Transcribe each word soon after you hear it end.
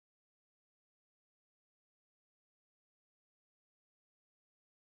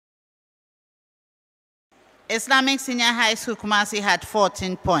Islamic Senior High School Kumasi had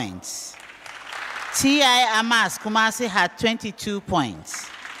 14 points. TI Amas Kumasi had 22 points.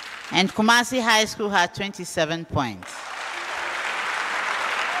 And Kumasi High School had 27 points.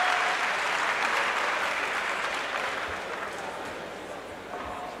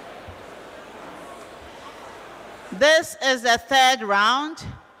 This is the third round,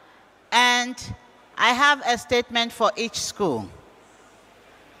 and I have a statement for each school.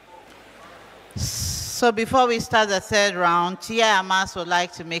 So before we start the third round, Tia Amas would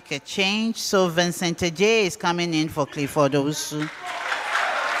like to make a change. So Vincent J is coming in for Clifford Owusu.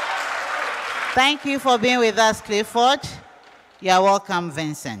 Thank you for being with us, Clifford. You're welcome,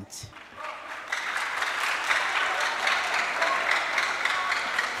 Vincent.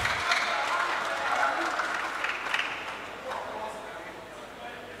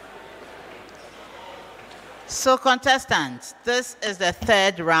 So contestants, this is the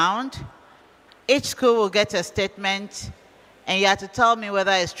third round. Each school will get a statement, and you have to tell me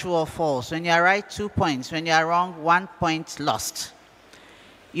whether it's true or false. When you're right, 2 points. When you're wrong, 1 point lost.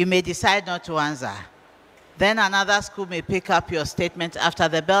 You may decide not to answer. Then another school may pick up your statement after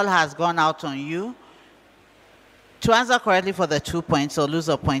the bell has gone out on you to answer correctly for the 2 points or lose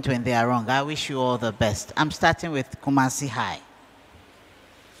a point when they are wrong. I wish you all the best. I'm starting with Kumasi High.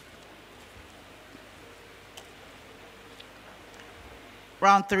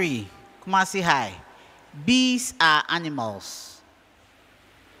 Round 3, Kumasi High. Bees are animals.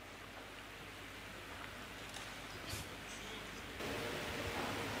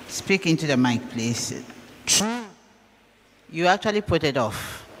 Speak into the mic, please. True. You actually put it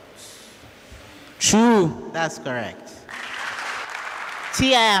off. True. That's correct.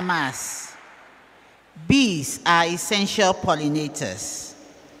 TIMS. Bees are essential pollinators.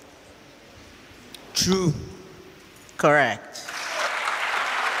 True. Correct.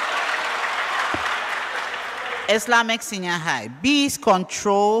 Islamic Senior High. Bee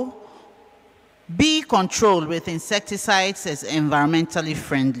control with insecticides is environmentally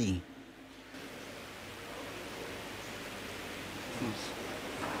friendly.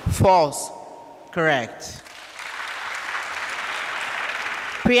 False. Correct.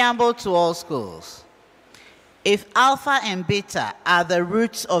 Preamble to all schools. If alpha and beta are the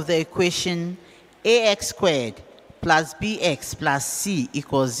roots of the equation ax squared plus bx plus c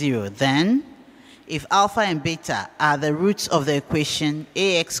equals 0, then if alpha and beta are the roots of the equation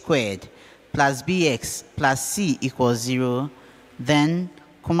ax squared plus bx plus c equals 0, then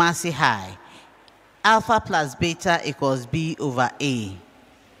Kumasi High, alpha plus beta equals b over a.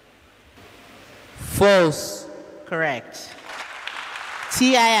 False. Correct.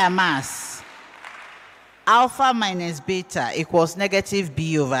 TIMS, alpha minus beta equals negative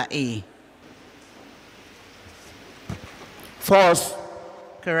b over a. False.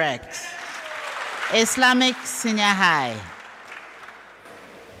 Correct. Islamic Senior High,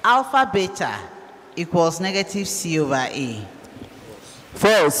 alpha beta equals negative c over a.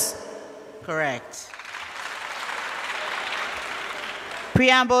 False. Correct.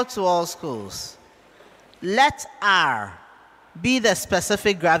 Preamble to all schools. Let R be the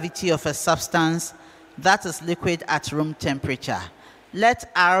specific gravity of a substance that is liquid at room temperature.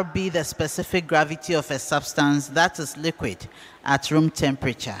 Let R be the specific gravity of a substance that is liquid at room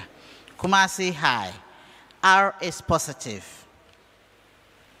temperature. Kumasi High, R is positive.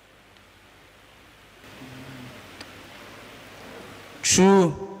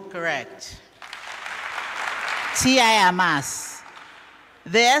 True. Correct. TIMS,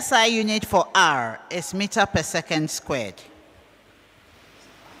 the SI unit for R is meter per second squared.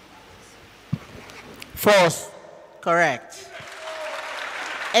 False. Correct.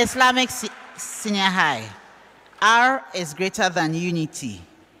 Islamic Senior High, R is greater than unity.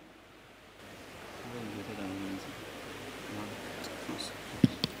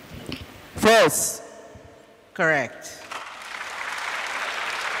 False. Correct.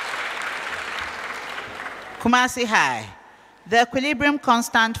 Kumasi High, the equilibrium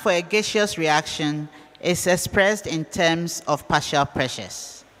constant for a gaseous reaction is expressed in terms of partial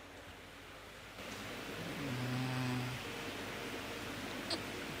pressures.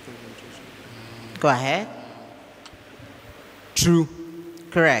 Go ahead. True.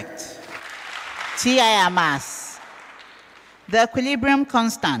 Correct. TIMS, the equilibrium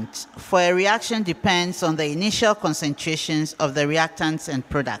constant for a reaction depends on the initial concentrations of the reactants and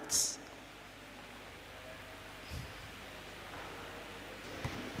products.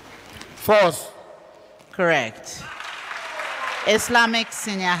 False. Correct. Islamic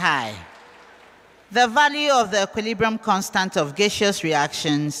Senior High, the value of the equilibrium constant of gaseous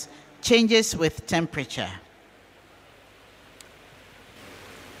reactions changes with temperature.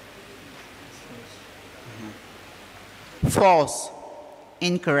 False.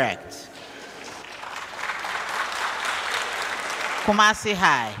 Incorrect. Kumasi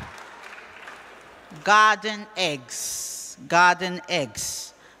High. Garden eggs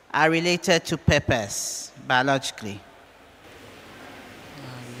are related to peppers biologically.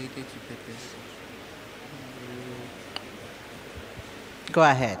 Related to peppers. Go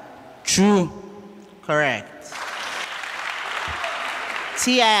ahead. True. Correct.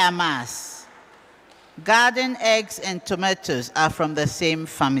 TIMAS. Garden eggs and tomatoes are from the same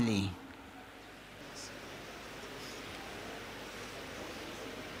family.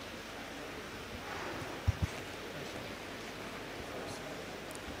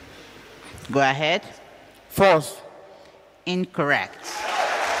 Go ahead. False. Incorrect.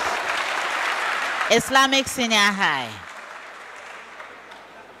 Islamic Senior High.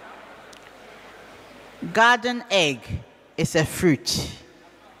 Garden egg is a fruit.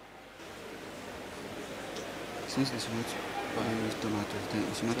 Since it's not with tomatoes, then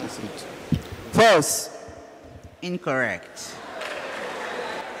it's not a fruit. False. Incorrect.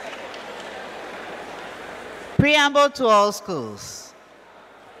 Preamble to all schools.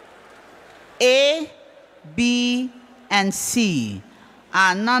 A, B, and C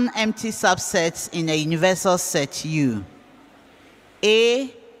are non-empty subsets in a universal set U.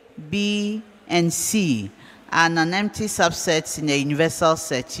 A, B, and C are non-empty subsets in a universal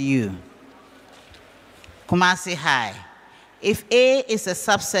set U. Kumasi High. If A is a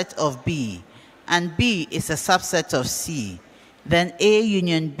subset of B and B is a subset of C, then A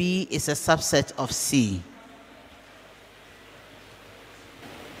union B is a subset of C.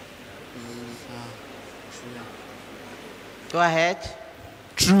 Go ahead.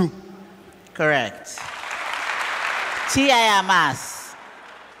 True. Correct. TIMAS.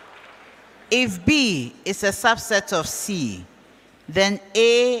 If B is a subset of C, then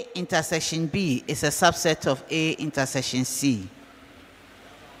A intersection B is a subset of A intersection C.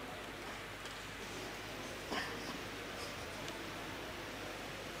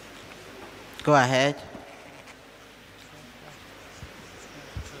 Go ahead.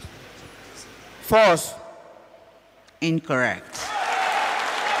 False. Incorrect.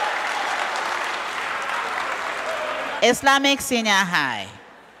 Islamic Senior High.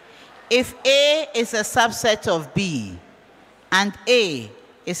 If A is a subset of B and A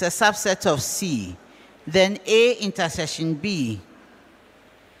is a subset of C, then A intersection B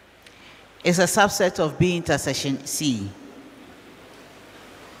is a subset of B intersection C.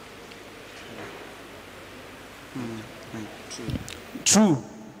 True. True.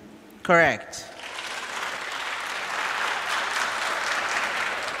 Correct.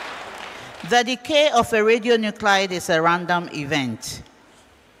 The decay of a radionuclide is a random event.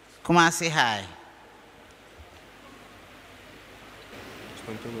 Kumasi High.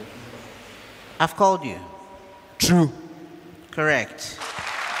 I've called you. True. Correct.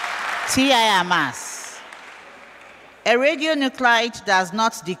 TIMAS. A radionuclide does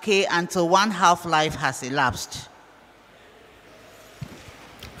not decay until one half-life has elapsed.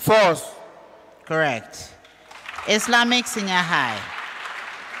 False. Correct. Islamic Senior High.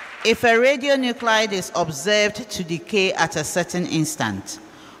 If a radionuclide is observed to decay at a certain instant,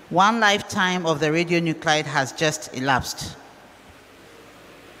 one lifetime of the radionuclide has just elapsed.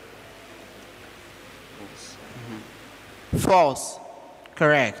 False.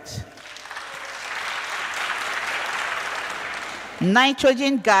 Correct.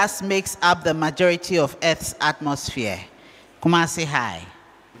 Nitrogen gas makes up the majority of Earth's atmosphere. Kumasi High.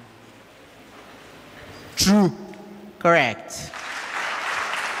 True. Correct.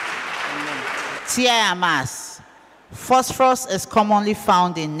 TIMAS. Phosphorus is commonly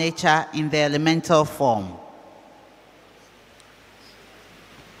found in nature in the elemental form.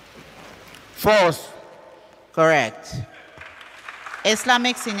 False. Correct.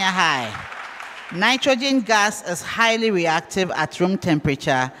 Islamic Senior High. Nitrogen gas is highly reactive at room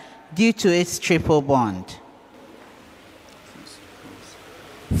temperature due to its triple bond.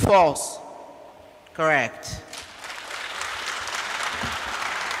 False. Correct.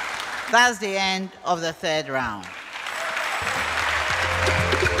 That's the end of the third round.